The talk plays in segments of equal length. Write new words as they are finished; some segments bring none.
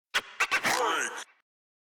Oh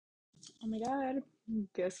my god,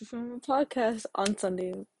 guess who's on the podcast on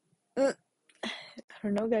Sunday? I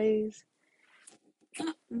don't know, guys.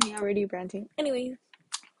 Me already ranting. Anyways,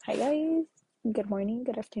 hi guys. Good morning,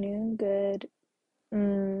 good afternoon, good.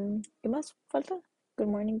 ¿Qué más falta? Good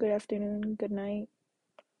morning, good afternoon, good night.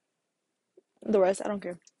 The rest, I don't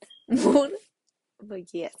care.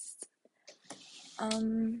 But yes.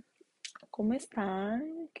 ¿Cómo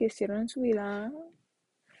están? ¿Qué hicieron en su vida?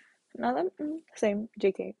 Nada. Same.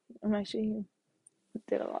 JK. I'm actually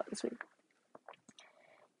did a lot this week.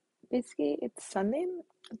 Basically, it's Sunday,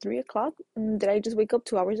 3 o'clock. Did I just wake up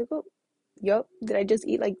 2 hours ago? Yup. Did I just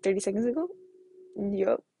eat like 30 seconds ago?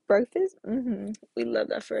 Yup. Breakfast? We love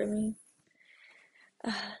that for me.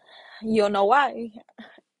 You'll know why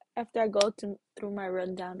after I go through my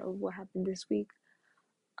rundown of what happened this week.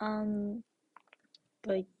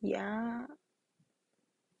 But yeah.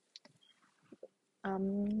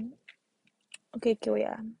 Okay, ¿qué voy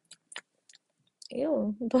a?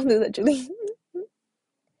 Ew, don't do that, Julie.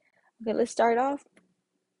 Okay, let's start off.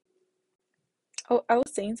 Oh, I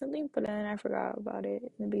was saying something, but then I forgot about it in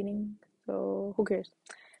the beginning. So who cares?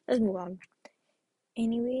 Let's move on.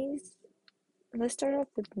 Anyways, let's start off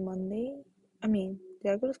with Monday. Did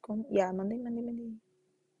I go to school? Yeah, Monday.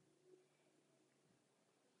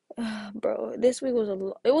 Bro, this week was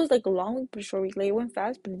it was like a long week, but a short week. Like it went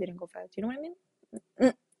fast, but it didn't go fast. You know what I mean?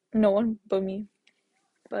 No one but me.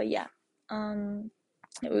 But yeah,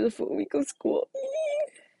 it was a full week of school.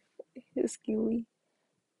 It's scary.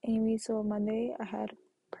 Anyway, so Monday I had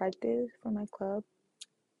practice for my club,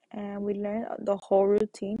 and we learned the whole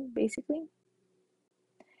routine basically.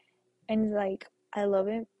 And it's like I love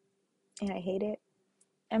it and I hate it.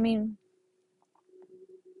 I mean,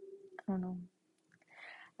 I don't know.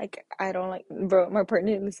 Like I don't like, bro. My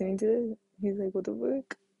partner listening to this, he's like, "What the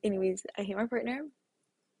fuck?" Anyways, I hate my partner.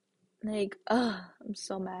 Like, I'm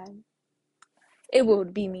so mad. It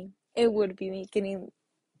would be me. It would be me getting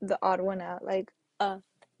the odd one out. Like, it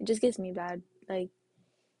just gets me bad. Like,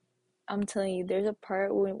 I'm telling you, there's a part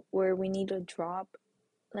where we need to drop.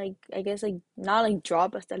 Like, I guess, like, not like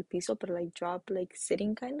drop hasta el piso, but like drop, like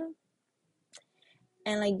sitting kind of.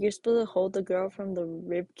 And like, you're supposed to hold the girl from the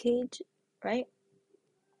rib cage, right?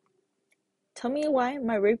 Tell me why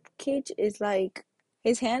my rib cage is like,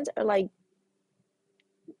 his hands are like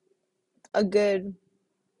a good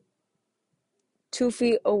 2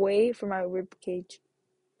 feet away from my rib cage.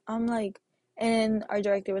 I'm like, and our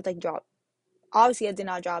director was like, drop. Obviously, I did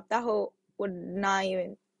not drop. That hoe would not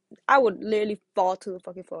even, I would literally fall to the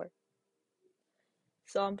fucking floor.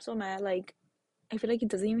 So I'm so mad. Like, I feel like he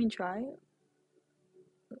doesn't even try.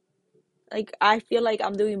 Like, I feel like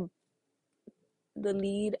I'm doing the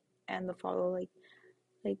lead and the follow. Like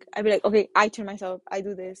I'd be like, okay, I turn myself. I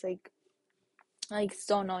do this. Like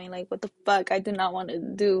so annoying. Like, what the fuck? I do not want to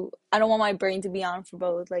do. I don't want my brain to be on for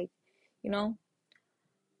both. Like, you know.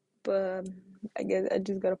 But I guess I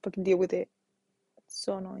just gotta fucking deal with it. It's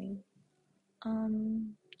so annoying.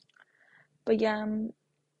 Um, but yeah,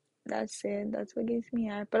 that's it. That's what gets me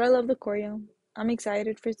at. But I love the choreo. I'm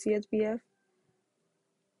excited for CSBF.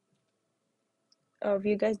 If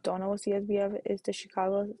you guys don't know what CSBF is, the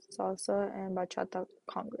Chicago Salsa and Bachata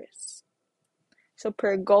Congress. So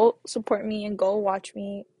go support me and go watch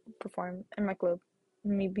me perform in my club.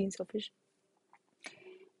 Me being selfish.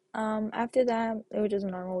 After that, it was just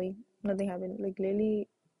a normal week. Nothing happened. Like literally,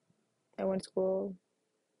 I went to school.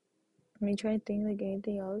 Me trying to think like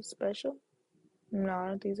anything else special. No, I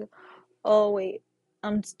don't think so. Oh wait,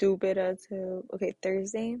 I'm stupid as to. Okay,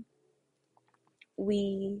 Thursday,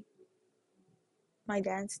 we my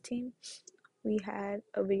dance team, we had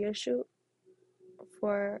a video shoot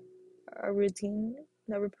for a routine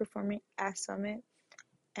that we're performing at Summit,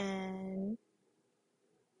 and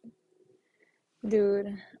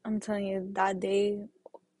dude, I'm telling you, that day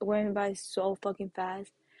went by so fucking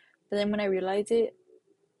fast. But then when I realized it,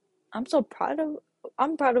 I'm so proud of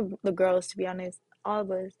I'm proud of the girls, to be honest, all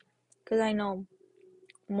of us, because I know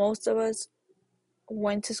most of us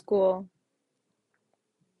went to school,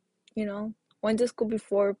 you know, went to school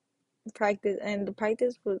before practice, and the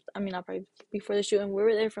practice was, I mean, not practice, before the shoot, and we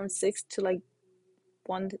were there from 6 to like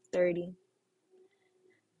 1:30.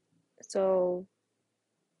 So,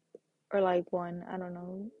 or like 1, I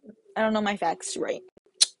don't know my facts right.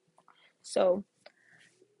 So,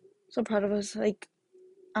 so proud of us. Like,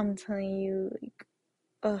 I'm telling you, like,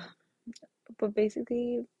 but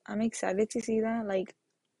basically, I'm excited to see that. Like,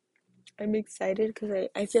 I'm excited because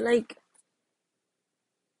I feel like,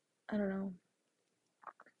 I don't know,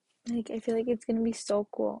 like, I feel like it's gonna be so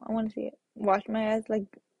cool. I want to see it. Wash my ass, like,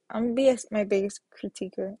 I'm gonna be my biggest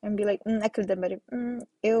critiquer and be like, I could have done better.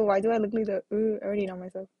 Ew, why do I look like that? I already know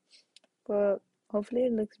myself. But hopefully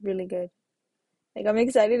it looks really good. Like I'm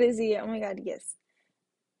excited to see it. Oh my god, yes.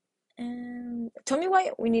 And tell me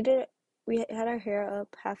why we had our hair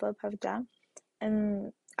up, half down,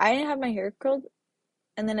 and I didn't have my hair curled,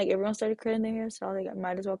 and then like everyone started curling their hair, so I was like, I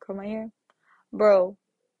might as well curl my hair. Bro,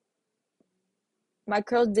 my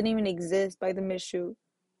curls didn't even exist by the mid shoot.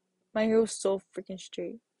 My hair was so freaking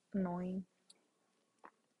straight. Annoying.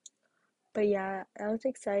 But yeah, that was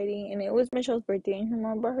exciting. And it was Michelle's birthday, and her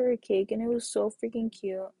mom brought her a cake, and it was so freaking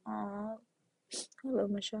cute. Aw, I love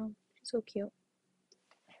Michelle. She's so cute.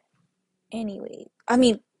 Anyway, I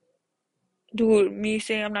mean, dude, me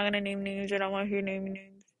saying I'm not gonna name names, and I want to hear naming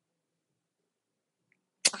names.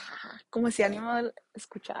 Como si anima a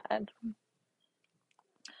escuchar.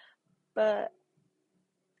 But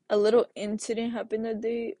a little incident happened that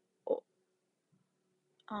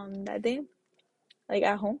day, like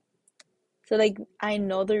at home. So like I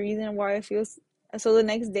know the reason why I feel. So the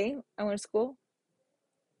next day I went to school.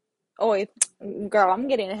 Oh wait, girl, I'm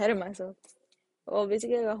getting ahead of myself. Well,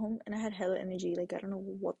 basically I got home and I had hella energy. Like I don't know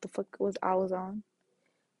what the fuck I was on,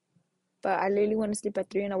 but I literally went to sleep at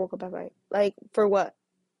 3 and I woke up at 5. Like for what?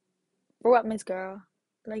 For what, Miss Girl?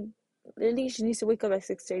 Like literally she needs to wake up at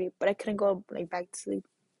 6:30, but I couldn't go like back to sleep.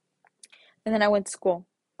 And then I went to school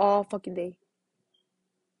all fucking day.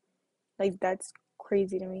 Like that's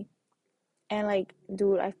crazy to me. And like,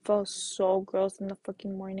 dude, I felt so gross in the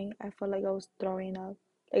fucking morning. I felt like I was throwing up.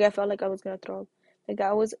 Like I felt like I was gonna throw up. Like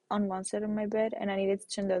I was on one side of my bed and I needed to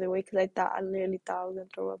turn the other way because I literally thought I was gonna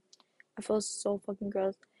throw up. I felt so fucking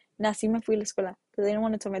gross. And así me fui a la escuela because I didn't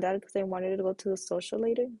want to tell my dad because I wanted to go to the social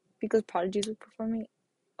later because Prodigies was performing,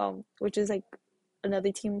 which is like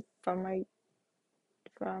another team from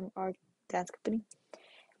our dance company.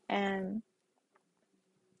 And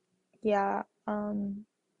yeah,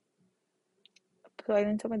 so I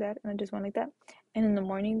didn't tell my dad and I just went like that. And in the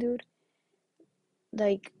morning, dude,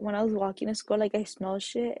 like when I was walking to school, like I smelled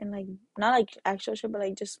shit and like not like actual shit, but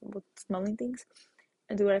like just with smelling things.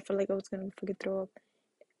 And dude, I felt like I was gonna fucking throw up.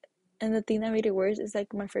 And the thing that made it worse is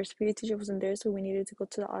like my first period teacher wasn't there, so we needed to go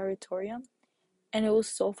to the auditorium. And it was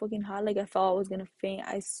so fucking hot, like I felt I was gonna faint.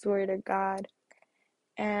 I swear to God.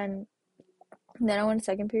 And then I went to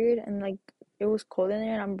second period, and like it was cold in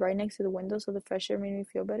there, and I'm right next to the window, so the fresh air made me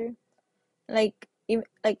feel better. Like even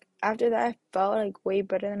like after that, I felt like way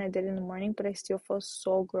better than I did in the morning, but I still felt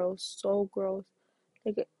so gross, so gross.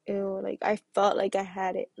 Like ew, like I felt like I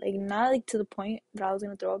had it. Like not like to the point that I was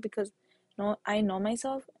gonna throw up because no, I know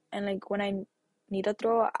myself and like when I need to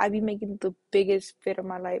throw up, I be making the biggest fit of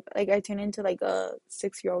my life. Like I turn into like a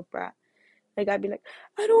 6-year-old brat. Like I'd be like,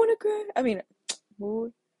 I don't wanna cry. I mean,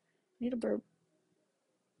 mood, need a burp.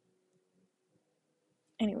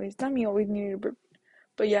 Anyways, not me always needing a burp.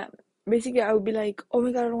 But yeah, basically I would be like, oh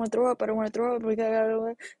my god, I don't wanna throw up, I don't wanna throw up, oh my god, I don't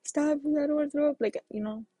wanna stop, I don't wanna throw up, like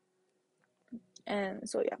and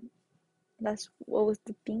so yeah, that's what was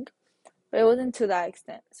the thing. But it wasn't to that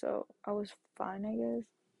extent, so I was fine, I guess.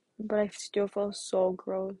 But I still felt so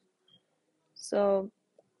gross. So,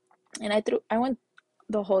 and I went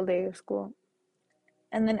the whole day of school.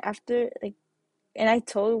 And then after, like, and I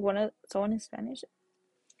told someone in Spanish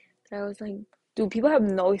that I was like, dude, people have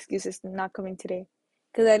no excuses for not coming today.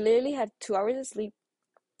 Because I literally had 2 hours of sleep,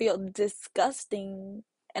 feel disgusting,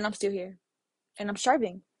 and I'm still here. And I'm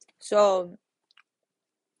starving. So,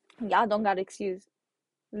 y'all don't got an excuse.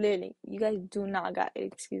 Literally, you guys do not got an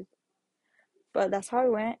excuse. But that's how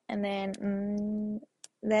it went. And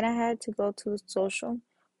then I had to go to the social,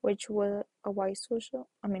 which was a white social.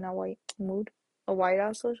 I mean, a white mood, a white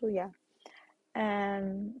out social, yeah.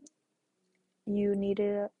 And you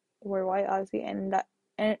needed to wear white, obviously, and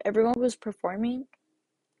everyone was performing.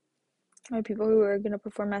 Like people who were gonna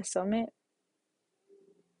perform at Summit,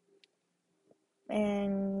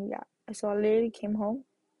 and yeah. So I literally came home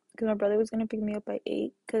because my brother was gonna pick me up at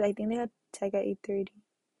 8, because I think they had tech at 8:30.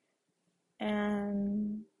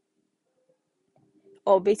 And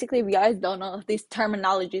oh, basically, if you guys don't know these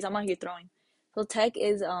terminologies, I'm out here throwing. So tech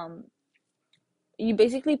is you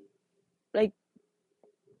basically like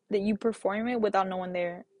that you perform it without no one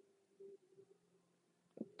there,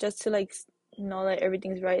 just to like know that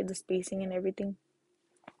everything's right, the spacing and everything.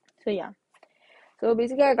 So yeah. So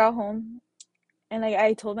basically, I got home and like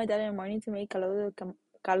I told my dad in the morning to make caldo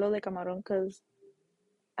de camarón because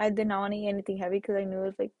I did not want to eat anything heavy because I knew it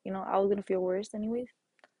was like I was gonna feel worse anyways.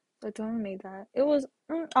 So I told him to make that. It was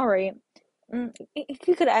all right.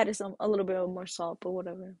 He could have added a little bit of more salt, but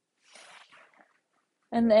whatever.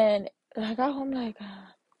 And then I got home like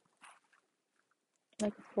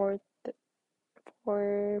 4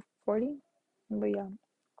 or 40. But yeah.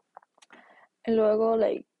 And luego,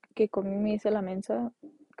 like, que comí me hice la mensa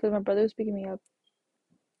because my brother was picking me up.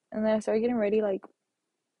 And then I started getting ready, like,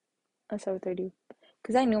 at 7:30.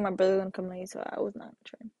 Because I knew my brother was gonna come late, so I was not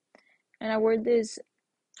trying. And I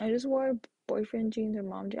just wore boyfriend jeans or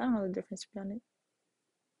mom jeans. I don't know the difference, to be honest.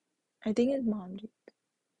 I think it's mom jeans.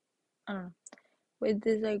 I don't know. With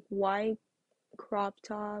this, like, white crop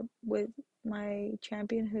top with my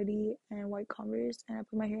champion hoodie and white Converse. And I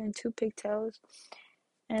put my hair in two pigtails.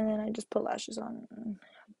 And then I just put lashes on and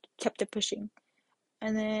kept it pushing.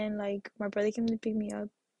 And then, like, my brother came to pick me up.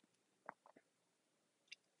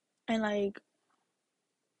 And, like,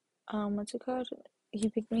 what's it called? He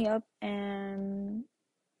picked me up and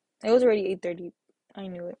it was already 8:30. I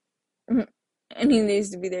knew it. And he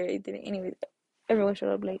needs to be there at 8:30. Anyways, everyone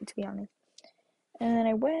showed up late, to be honest. And then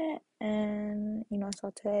I went and, I saw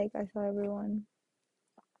Tech, I saw everyone.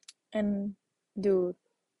 And, dude,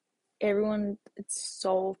 everyone, it's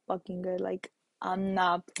so fucking good. Like, I'm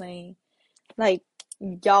not playing. Like,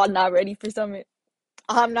 y'all not ready for Summit.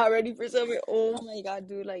 I'm not ready for Summit. Oh my god,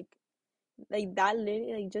 dude. Like that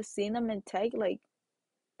literally, like, just seeing them in Tech, like,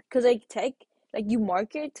 because, like, Tech, like, you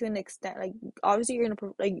market to an extent. Like, obviously, you're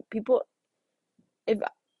gonna, like, people, if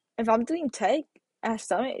I'm doing Tech at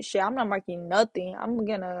Summit, shit, I'm not marking nothing. I'm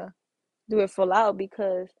gonna do it full out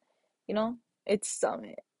because, you know, it's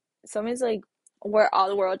Summit. Summit's like where all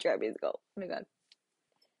the world champions go. Oh my god.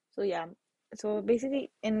 So yeah. So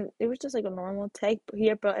basically, and it was just like a normal Tech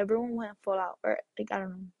here, but everyone went full out. Or, like, I don't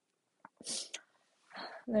know.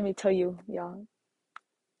 Let me tell you, y'all.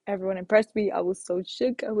 Everyone impressed me. I was so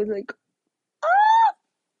shook. I was like,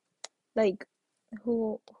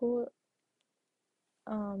 who,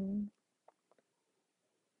 um,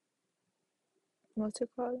 what's it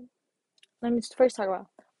called? Let me first talk about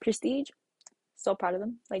Prestige. So proud of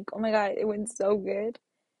them. Like, oh my god, it went so good.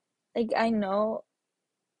 Like, I know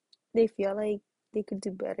they feel like they could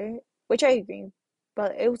do better, which I agree,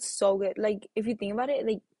 but it was so good. Like, if you think about it,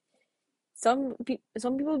 like, some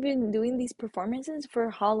people have been doing these performances for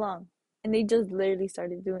how long, and they just literally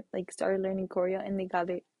started learning choreo, and they got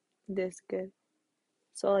it this good.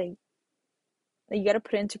 So, like, you gotta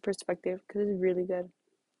put it into perspective because it's really good.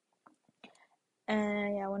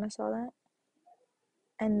 And yeah, when I saw that,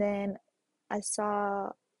 and then I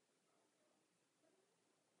saw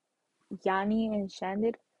Yanni and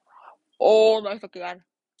Shandid. Oh my fucking god!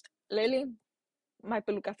 Literally, my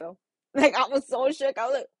peluca fell. Like, I was so shook. I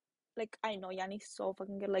was like, I know Yanni's so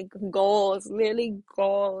fucking good. Like, goals, literally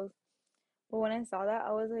goals. But when I saw that,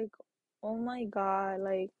 I was like, oh my god,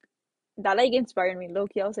 like, that, like, inspired me. Low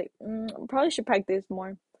key, I was like, probably should practice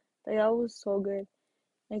more. Like, that was so good.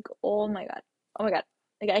 Like, oh my god. Like,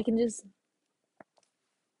 I can just,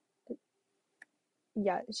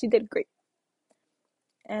 yeah, she did great.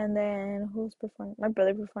 And then who was performing? My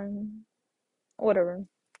brother performed. Whatever.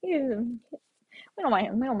 We don't mind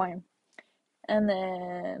him. We don't mind him. And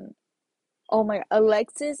then, oh my god,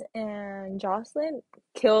 Alexis and Jocelyn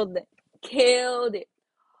killed it. Killed it.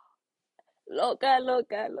 Loca,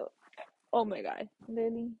 loca, loca. Oh my god.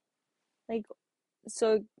 Really? Like,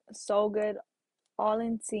 so, so good. All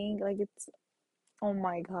in sync. Like, it's, oh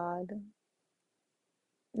my god.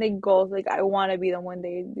 Like, goals. Like, I want to be them one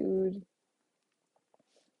day, dude.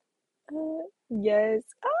 Yes.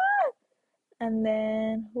 And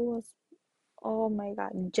then, who was, oh my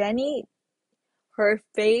god. Jenny, her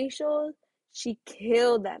facial, she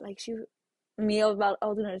killed that. Like, I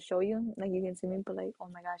was gonna show you. Like, you can see me, but, like, oh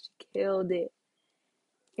my gosh, she killed it.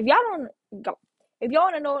 If y'all don't go, if y'all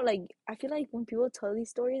want to know, like, I feel like when people tell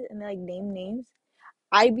these stories and they, like, name names,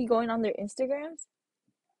 I be going on their Instagrams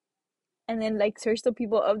and then, like, search the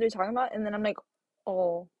people of they're talking about, and then I'm like,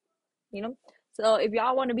 oh, you know. So if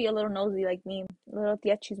y'all want to be a little nosy like me, a little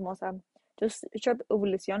tía chismosa, just search up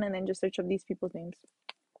Evolucion and then just search up these people's names.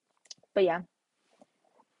 But yeah,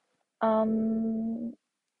 um,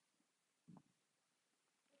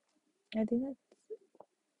 I think that's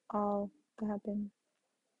all that happened.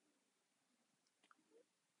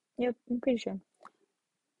 Yep, I'm pretty sure.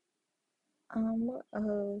 What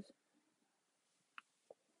else?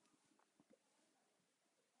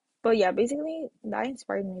 But yeah, basically that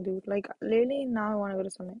inspired me, dude. Like, literally, now I want to go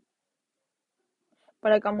to Summit.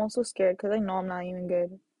 But, like, I'm also scared because I know I'm not even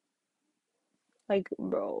good. Like,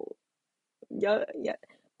 bro, yeah, yeah.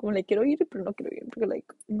 Como le quiero ir, pero no quiero ir. Because, like,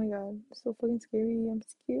 oh my god, it's so fucking scary. I'm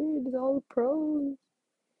scared. It's all the pros.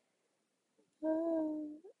 Ah.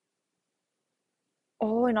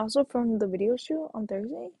 Oh, and also from the video shoot on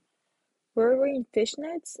Thursday, we're wearing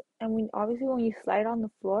fishnets, and when you slide on the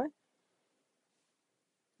floor,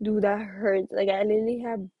 Dude, that hurts. Like I literally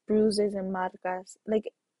have bruises and marcas.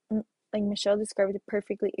 Like Michelle described it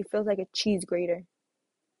perfectly. It feels like a cheese grater.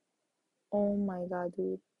 Oh my God,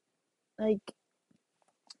 dude. Like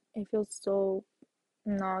it feels so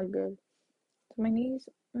not good. So my knees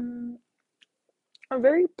are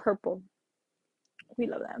very purple. We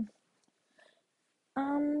love them.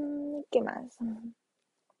 ¿Qué más?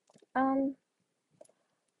 Um,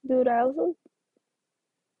 dude, I also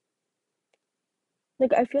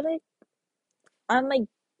like I feel like I'm like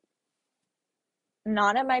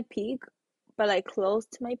not at my peak, but like close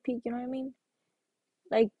to my peak, you know what I mean?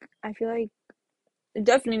 Like I feel like I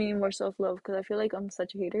definitely need more self-love because I feel like I'm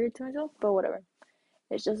such a hater to myself, but whatever.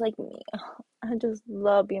 It's just like me. I just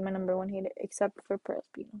love being my number one hater, except for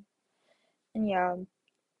Perspino. And yeah,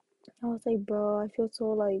 I was like, bro, I feel so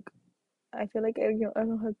like I feel like I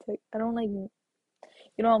don't have I don't like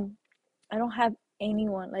know I don't have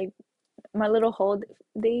anyone like my little hold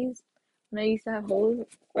days when I used to have holes,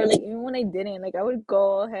 or like even when I didn't, like I would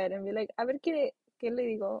go ahead and be like, a ver qué le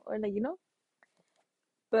digo, or like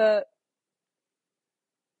but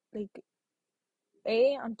like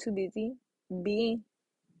A, I'm too busy. B,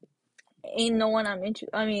 ain't no one I'm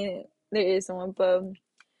interested. I mean, there is someone, but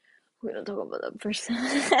we don't talk about that person.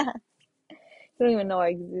 You don't even know I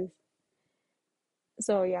exist.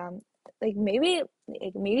 So yeah, maybe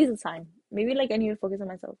it's a sign. Maybe like I need to focus on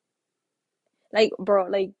myself. Like bro,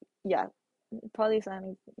 like yeah, probably a sign.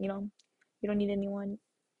 Like, you don't need anyone.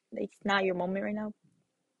 Like it's not your moment right now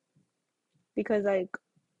because like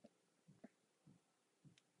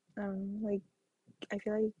I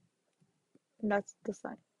feel like that's the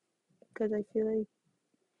sign because I feel like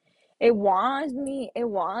it wants me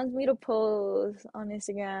to post on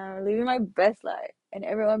Instagram living my best life and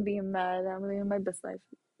everyone being mad that I'm living my best life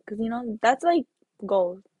because that's like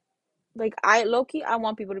goals. Like I low key I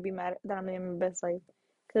want people to be mad that I'm living my best life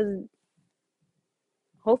because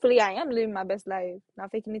hopefully I am living my best life,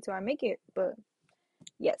 not faking it till I make it. But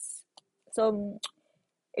yes, so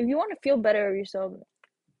if you want to feel better of yourself,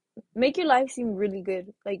 make your life seem really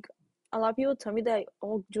good. Like a lot of people tell me that,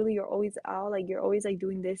 oh, Julie, you're always out, like you're always like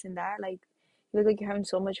doing this and that, like you look like you're having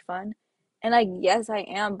so much fun. And like yes, I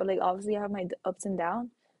am, but like obviously I have my ups and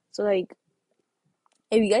downs. So like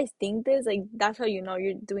if you guys think this, like that's how you know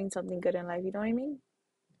you're doing something good in life. You know what I mean?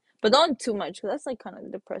 But don't too much, because that's like kind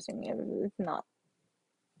of depressing if it's not.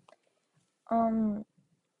 Um.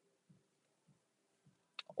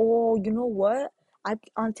 Oh, you know what? I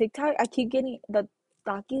on TikTok I keep getting the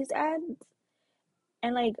Takis ads,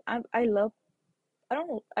 and like I love. I don't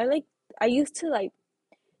know. I used to like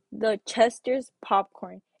the Chester's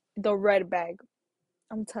popcorn, the red bag.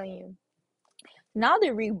 I'm telling you. Now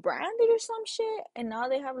they rebranded or some shit, and now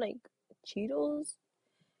they have like Cheetos,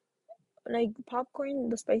 like popcorn,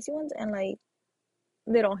 the spicy ones, and like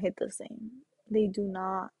they don't hit the same. They do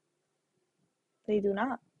not. They do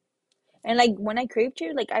not. And like when I crave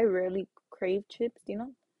chips, like I rarely crave chips.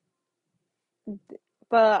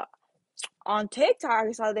 But on TikTok,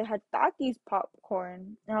 I saw they had Takis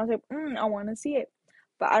popcorn, and I was like, I want to see it,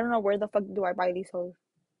 but I don't know where the fuck do I buy these hoes,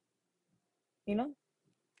 you know?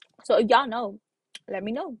 So if y'all know, let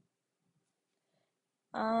me know.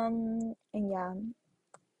 And yeah,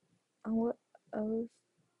 what else?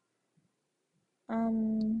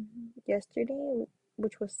 Yesterday,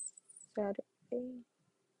 which was Saturday.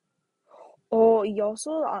 Oh, y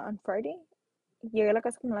also on Friday, llegué a la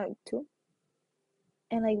casa como like 2,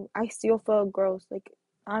 and like I still felt gross. Like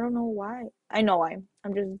I don't know why. I know why. I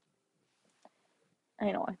know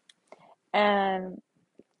why. And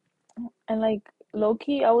like low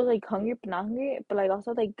key, I was like hungry but not hungry, but like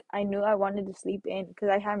also like I knew I wanted to sleep in because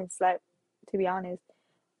I haven't slept, to be honest.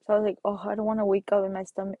 So I was like, oh, I don't want to wake up in my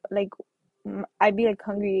stomach. Like I'd be like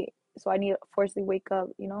hungry, so I need to forcefully wake up,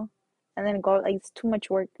 and then go like it's too much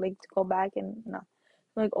work like to go back and no.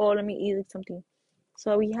 I'm like, oh, let me eat like something.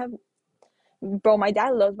 So we have, bro. My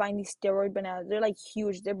dad loves buying these steroid bananas. They're like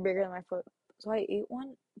huge. They're bigger than my foot. So I ate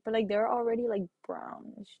one, but like they're already like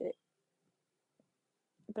brown and shit.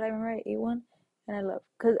 But I remember I ate one and I love,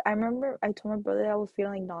 because I remember I told my brother that I was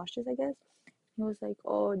feeling like nauseous, I guess. He was like,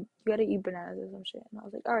 oh, you gotta eat bananas or some shit. And I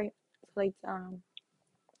was like, all right. So like, I don't know.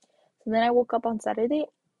 So then I woke up on Saturday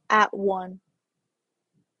at 1.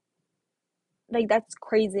 Like that's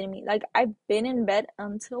crazy to me. Like I've been in bed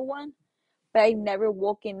until 1, but I never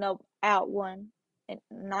woken up at 1, and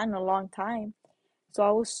not in a long time. So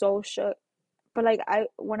I was so shook. But like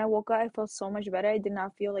when I woke up, I felt so much better. I did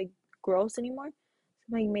not feel like gross anymore.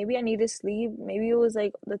 So like maybe I need to sleep. Maybe it was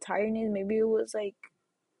like the tiredness. Maybe it was like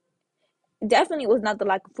definitely it was not the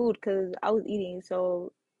lack of food because I was eating.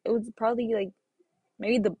 So it was probably like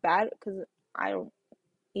maybe the bad because I don't.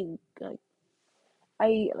 eat like I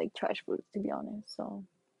eat like trash food to be honest. So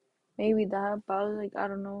maybe that, but I was like I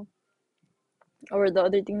don't know, or the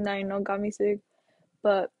other thing that I know got me sick.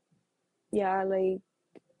 But yeah, like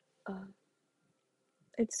uh,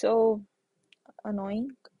 it's so annoying.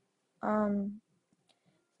 Um,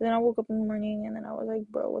 then I woke up in the morning and then I was like,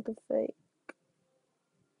 bro, what the fuck?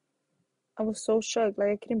 I was so shocked, like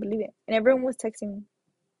I couldn't believe it, and everyone was texting me.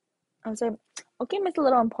 I was like, okay, Miss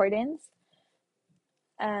Little Importance.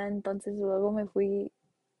 Entonces luego me fui,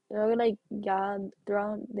 luego like ya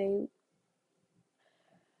throughout the day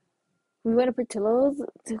we went to Portillo's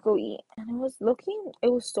to go eat, and it was looking,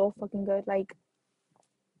 it was so fucking good. Like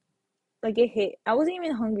it hit. I wasn't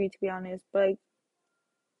even hungry to be honest, but like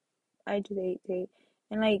I just ate,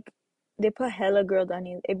 and like they put hella grilled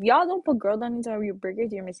onions. If y'all don't put grilled onions on your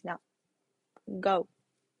burgers, you're missing out. Go,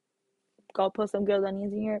 go put some grilled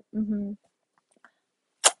onions in here.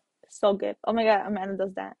 So good. Oh my god, Amanda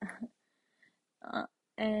does that. Uh,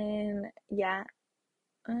 and yeah,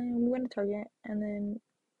 we went to Target, and then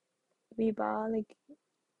we bought like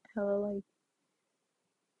hella like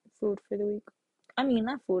food for the week. I mean,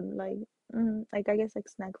 not food, like I guess like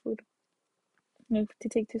snack food, like to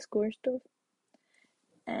take to school or stuff.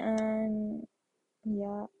 And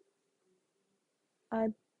yeah, I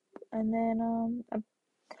and then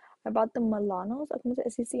I bought the Milanos. ¿Cómo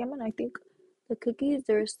así se llaman? I think the cookies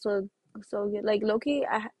they're so good. Like Loki,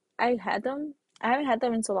 I had them. I haven't had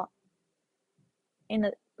them in so long. In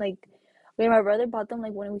a like, when my brother bought them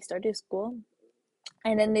like when we started school,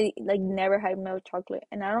 and then they like never had milk chocolate,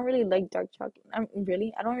 and I don't really like dark chocolate. I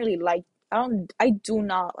don't really like. I do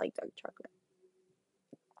not like dark chocolate.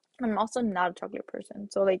 I'm also not a chocolate person,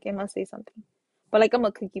 so like it must say something. But like I'm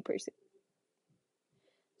a cookie person.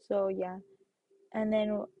 So yeah. And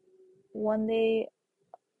then one day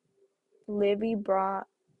Livy brought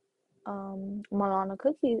Milano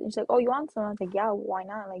cookies, and she's like, "Oh, you want some?" I was like, "Yeah, why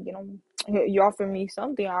not? Like, you offer me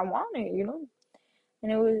something, I want it."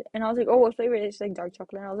 And I was like, "Oh, what flavor?" It's like dark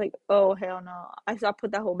chocolate. And I was like, "Oh, hell no!" I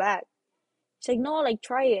put that whole bag. She's like, "No, like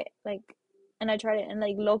try it." Like, and I tried it, and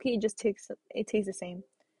like Loki, it tastes the same.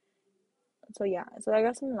 So yeah, so I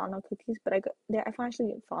got some Milano cookies, but I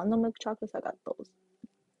actually found the milk chocolate, so I got those.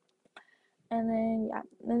 And then yeah,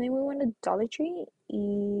 and then we went to Dollar Tree.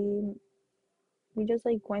 We just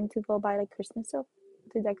like went to go buy like Christmas stuff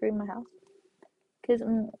to decorate my house, cause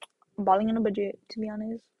I'm balling on a budget to be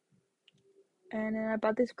honest. And then I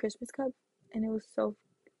bought this Christmas cup, and it was so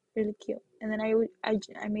really cute. And then I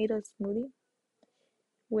made a smoothie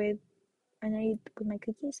with and I ate with my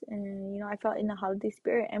cookies, and I felt in the holiday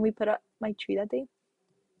spirit. And we put up my tree that day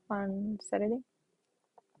on Saturday,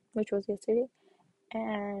 which was yesterday,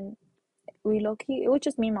 and we low key it was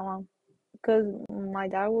just me and my mom, because my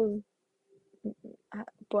dad was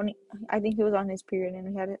Bonnie, I think he was on his period and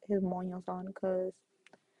he had his moños on because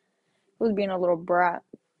he was being a little brat.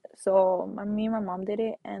 So me and my mom did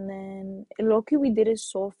it, and then low-key we did it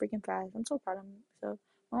so freaking fast. I'm so proud of me. So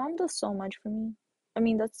my mom does so much for me. I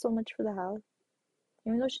mean, that's so much for the house.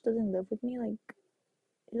 Even though she doesn't live with me, like,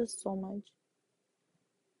 she does so much.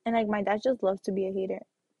 And like my dad just loves to be a hater.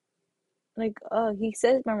 Like, he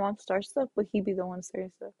says my mom starts stuff, but he be the one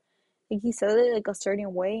starting stuff. Like he says it like a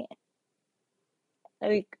certain way,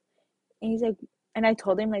 like, and he's like, and I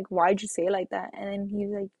told him like, why'd you say it like that? And then he's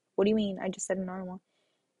like, what do you mean? I just said normal.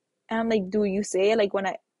 And I'm like, do you say it like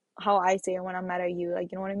how I say it when I'm mad at you?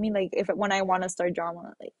 Like, you know what I mean? Like, when I want to start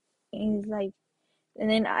drama, like, and he's like, and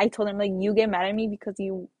then I told him like, you get mad at me because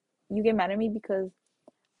you get mad at me because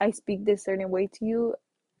I speak this certain way to you,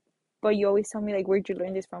 but you always tell me like, where'd you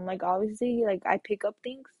learn this from? Like, obviously, like I pick up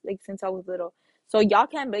things like since I was little, so y'all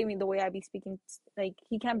can't blame me the way I be speaking. Like,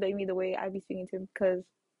 he can't blame me the way I be speaking to him because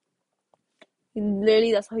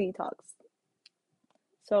literally that's how he talks.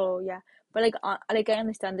 So yeah, but like I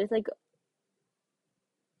understand there's like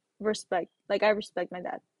respect. Like I respect my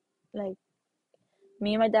dad. Like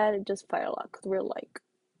me and my dad just fight a lot because we're like.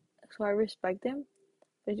 So I respect him.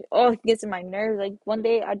 But oh, it gets in my nerves. Like one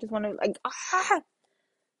day I just want to like it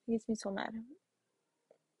gets me so mad.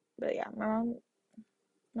 But yeah, my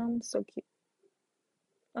mom's so cute.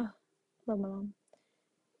 Oh, love my mom.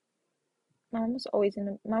 My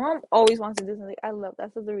mom always wants to do something. I love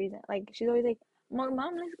that's the reason. Like she's always like, Mom,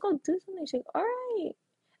 let's go do something. She's like, all right.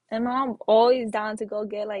 And my mom always down to go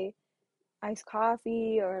get like iced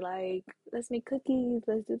coffee or like let's make cookies,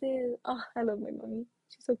 let's do this. Oh, I love my mommy.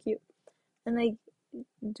 She's so cute. And like,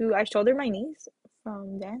 I showed her my niece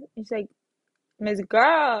from dance. And she's like, Miss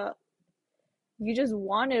Girl, you just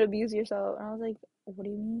want to abuse yourself. And I was like, what do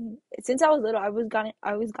you mean? Since I was little, I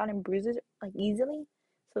always gotten bruises like easily.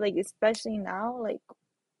 So like especially now, like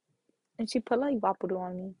and she put like Vaporu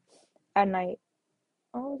on me at night.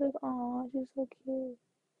 I was like, oh, she's so cute.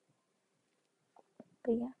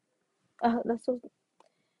 But yeah, that's so.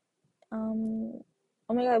 Um,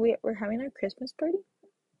 oh my God, we're having a Christmas party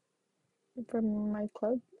for my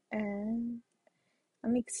club, and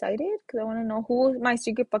I'm excited because I want to know who my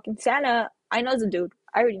secret fucking Santa. I know the dude.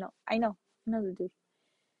 I already know. I know the dude.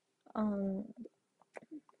 Um,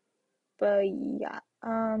 but yeah.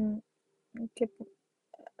 Okay,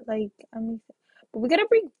 like but we gotta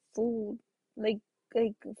bring food, like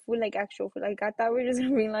like food, like actual food. Like I thought we were just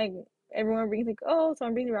gonna bring like everyone brings like oh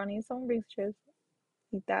someone brings brownies, someone brings chips,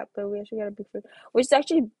 like that. But we actually gotta bring food, which is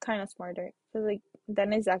actually kind of smarter. Cause like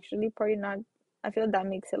then it's actually probably not. I feel like that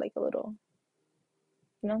makes it like a little,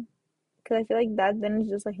 you know. Cause I feel like that then it's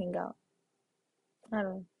just a hangout. I don't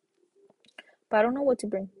know, but I don't know what to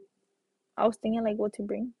bring. I was thinking like what to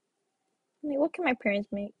bring. Like what can my parents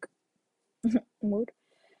make? Mood.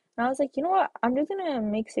 And I was like, you know what? I'm just gonna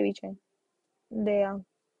make ceviche. The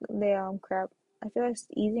crab. I feel like it's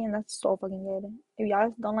easy and that's so fucking good. If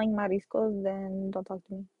y'all don't like mariscos, then don't talk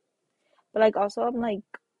to me. But like also I'm like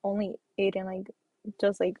only eating like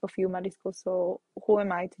just like a few mariscos, so who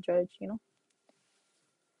am I to judge, you know?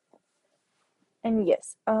 And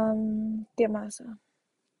yes, ¿qué más?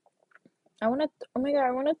 Oh my God,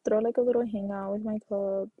 I wanna throw like a little hangout with my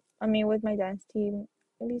club. I mean with my dance team.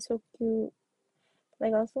 It'd be so cute.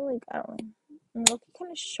 Like also like I don't know. I'm looking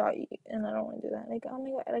kind of shy and I don't want to do that. Like oh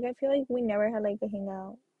my God, like I feel like we never had like a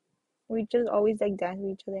hangout. We just always like dance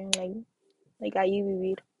with each other and like ahí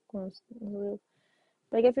vivir.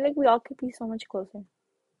 Like I feel like we all could be so much closer.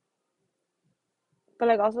 But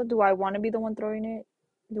like also, do I want to be the one throwing it?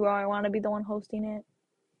 Do I want to be the one hosting it?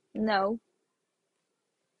 No.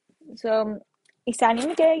 So, y si alguien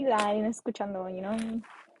me quiere ayudar y no escuchando, you know, and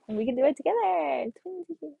we can do it together.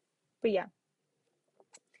 But yeah,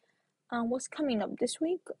 what's coming up this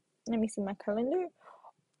week? Let me see my calendar.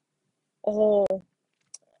 Oh,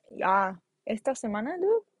 yeah, esta semana,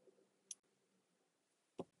 dude,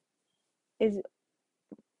 is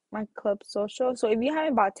my club social. So if you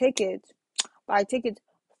haven't bought tickets, buy tickets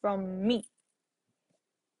from me.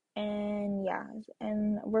 And yeah,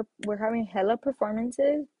 and we're having hella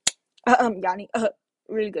performances. Yanni,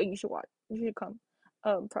 really good. You should watch. You should come.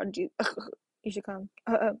 Prodigy, you should come.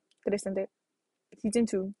 Crescente, season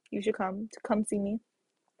 2. You should come see me.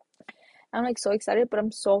 I'm like so excited, but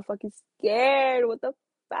I'm so fucking scared. What the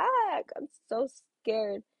fuck? I'm so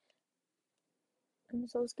scared. I'm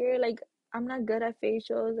so scared. Like I'm not good at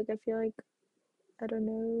facials. Like I feel like I don't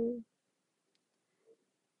know.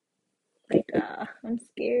 Like I'm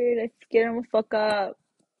scared. I'm scared I'm gonna fuck up.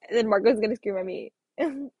 And then Marco's gonna scream at me.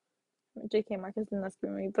 JK Marcus did not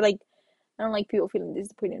scream at me, but like I don't like people feeling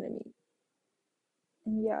disappointed in me.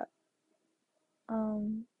 And yeah,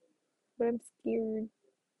 but I'm scared.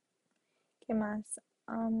 ¿Qué más?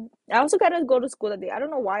 I also gotta go to school that day. I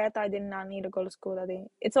don't know why I thought I did not need to go to school that day.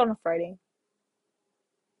 It's on a Friday,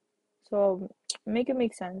 so make it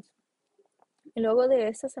make sense. Y luego de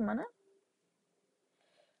esta semana,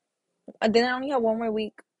 then I only have one more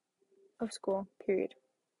week of school, period.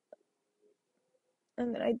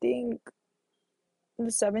 And then I think the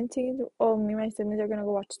 17th, oh, me and my siblings are gonna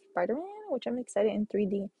go watch Spider-Man, which I'm excited in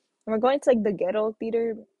 3D. And we're going to like the ghetto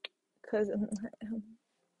theater because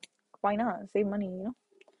why not? Save money, you know?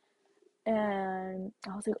 And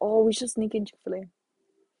I was like, oh, we should sneak in Chick-fil-A.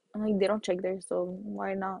 I'm like, they don't check there, so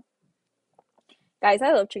why not? Guys,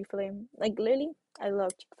 I love Chick-fil-A. Like, literally, I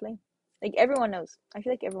love Chick-fil-A. Like, everyone knows. I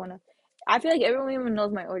feel like everyone knows. I feel like everyone even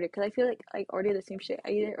knows my order because I feel like I order the same shit.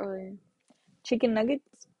 I either order chicken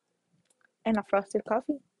nuggets and a frosted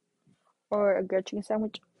coffee or a grilled chicken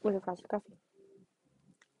sandwich with a frosted coffee.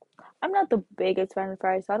 I'm not the biggest fan of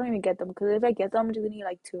fries, so I don't even get them because if I get them, I'm just gonna eat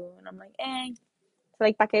like two. And I'm like, eh. So,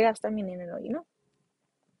 like, ¿para qué gastar mi dinero, you know?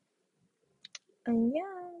 And yeah,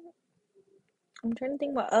 I'm trying to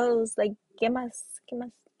think what else. Like, ¿qué más? ¿Qué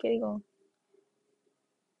más? ¿Qué digo?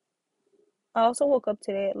 I also woke up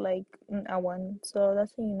today at like at 1, so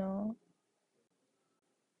that's how you know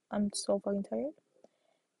I'm so fucking tired.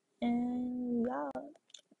 And yeah,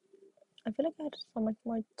 I feel like I had so much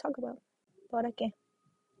more to talk about. But okay.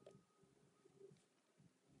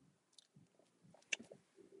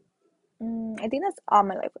 I think that's all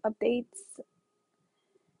my life updates.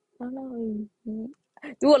 I don't know.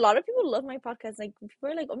 Do a lot of people love my podcast? Like people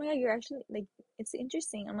are like, "Oh my God, you're actually like it's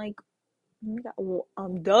interesting." I'm like, "Oh my God, well,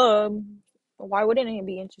 I'm dumb. Why wouldn't it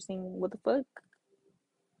be interesting? What the fuck?"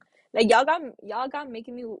 Like y'all got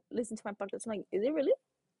making me listen to my podcast. I'm like, "Is it really?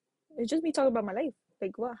 It's just me talking about my life.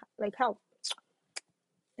 Like what? Like how?"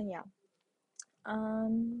 And yeah.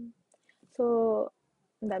 Um. So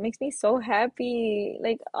That makes me so happy.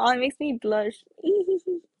 Like, oh, it makes me blush.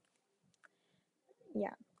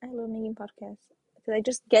 Yeah, I love making podcasts because I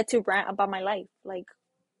just get to rant about my life. Like,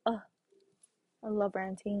 oh, I love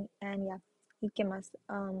ranting. And yeah, ¿y qué más?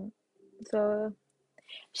 So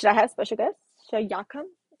should I have special guests? Should y'all come?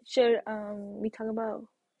 Should we talk about?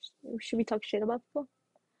 Should we talk shit about people?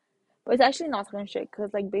 But it's actually not talking shit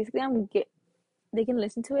because like basically they can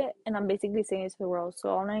listen to it and I'm basically saying it to the world.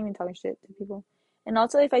 So I'm not even talking shit to people. And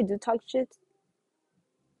also if I do talk shit,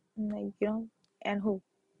 like and who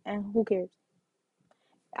cares?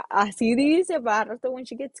 Así dice Barroso when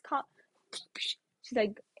she gets caught. She's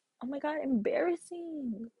like, oh my god,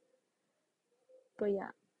 embarrassing. But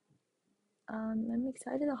yeah, I'm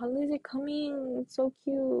excited. The holidays are coming. It's so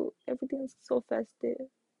cute. Everything's so festive.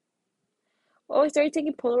 Oh, I started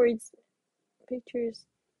taking Polaroids pictures.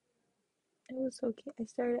 It was so cute.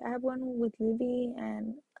 I have one with Libby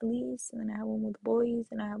and Elise, and then I have one with boys,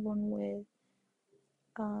 and I have one with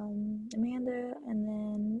Amanda, and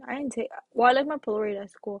then I didn't take. Well, I left my Polaroid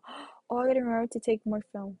at school. Oh, I gotta remember to take more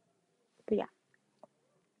film. But yeah,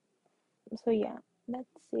 so yeah, that's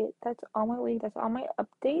it. That's all my week. That's all my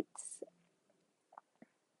updates.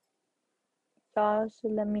 Y'all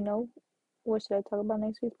should let me know what should I talk about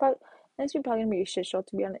next week. But next week probably gonna be a shit show,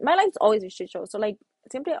 to be honest. My life's always a shit show. So like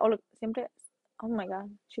siempre, oh my god,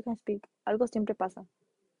 she can speak. Algo siempre pasa.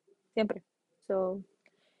 Siempre. So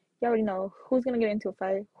you already know who's gonna get into a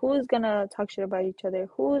fight, who's gonna talk shit about each other,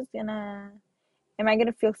 am I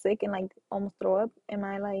gonna feel sick and like almost throw up? Am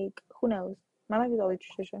I like, who knows? My life is always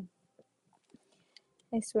a shit show.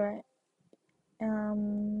 I swear.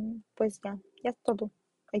 Pues ya, ya es todo,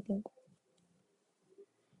 I think.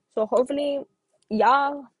 So hopefully,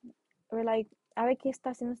 y'all were like, a ver qué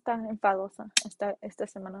está haciendo esta enfadosa esta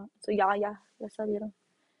semana. So ya salieron.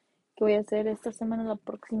 ¿Qué voy a hacer esta semana? Las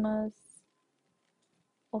próximas.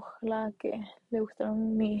 Ojalá que le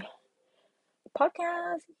gustaron mi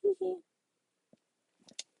podcast.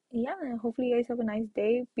 Yeah, hopefully you guys have a nice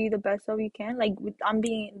day. Be the best of you can. Like, I'm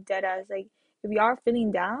being dead ass. Like, if you are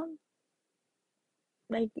feeling down,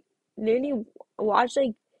 like, literally watch,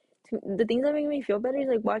 like, the things that make me feel better is,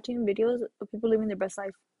 like, watching videos of people living their best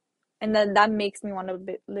life. And that makes me want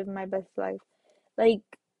to live my best life. Like,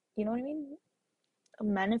 you know what I mean?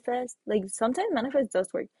 Manifest. Like, sometimes manifest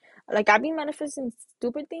does work. Like, I be manifesting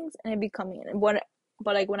stupid things and it be coming. But,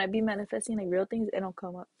 like, when I be manifesting, like, real things, it don't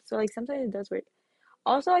come up. So, like, sometimes it does work.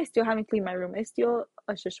 Also, I still haven't cleaned my room. It's still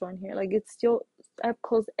a shit show in here. Like, it's still, I have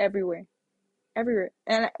clothes everywhere. Everywhere.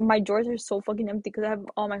 And my drawers are so fucking empty because I have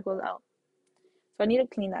all my clothes out. So I need to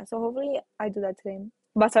clean that. So hopefully I do that today.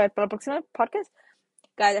 But sorry, para la próxima podcast,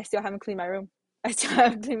 guys, I still haven't cleaned my room. I still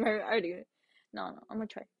haven't cleaned my room. I already. No, I'm gonna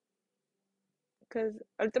try. Because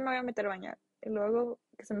ahorita me voy a meter a bañar. Y luego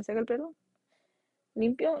que se me seque el pelo,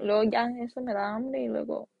 limpio. Luego ya eso me da hambre. Y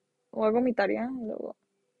luego o hago mi tarea. Y luego,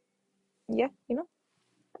 yeah, you know.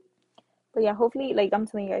 But yeah, hopefully, like I'm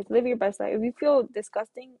telling you guys, live your best life. If you feel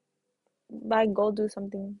disgusting, like go do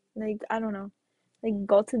something. Like I don't know, like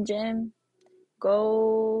go to the gym,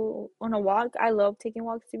 go on a walk. I love taking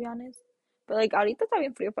walks to be honest. But like ahorita está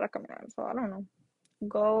bien frío para caminar, so I don't know.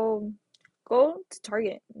 Go, go to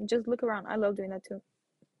Target. Just look around. I love doing that too.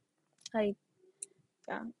 Like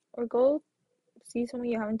yeah, or go see someone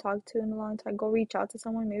you haven't talked to in a long time. Go reach out to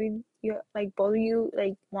someone. Maybe you like both of you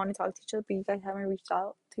like want to talk to each other, but you guys haven't reached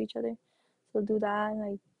out to each other. So do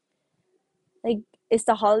that. Like it's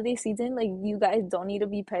the holiday season. Like you guys don't need to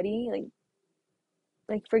be petty.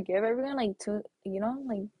 Like forgive everyone. Like to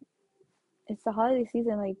like it's the holiday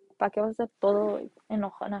season. Like pa qué vas a todo like,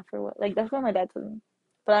 enojona for what? Like that's what my dad told me.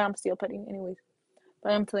 But I'm still petty anyways.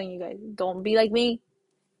 But I'm telling you guys, don't be like me.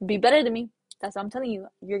 Be better than me. That's what I'm telling you.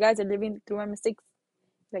 You guys are living through my mistakes.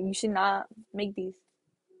 Like you should not make these.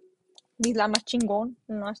 These la más chingón,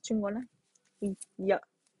 no más chingona. Yeah.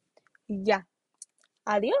 Yeah.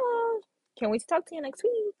 Adios. Can't wait to talk to you next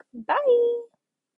week. Bye.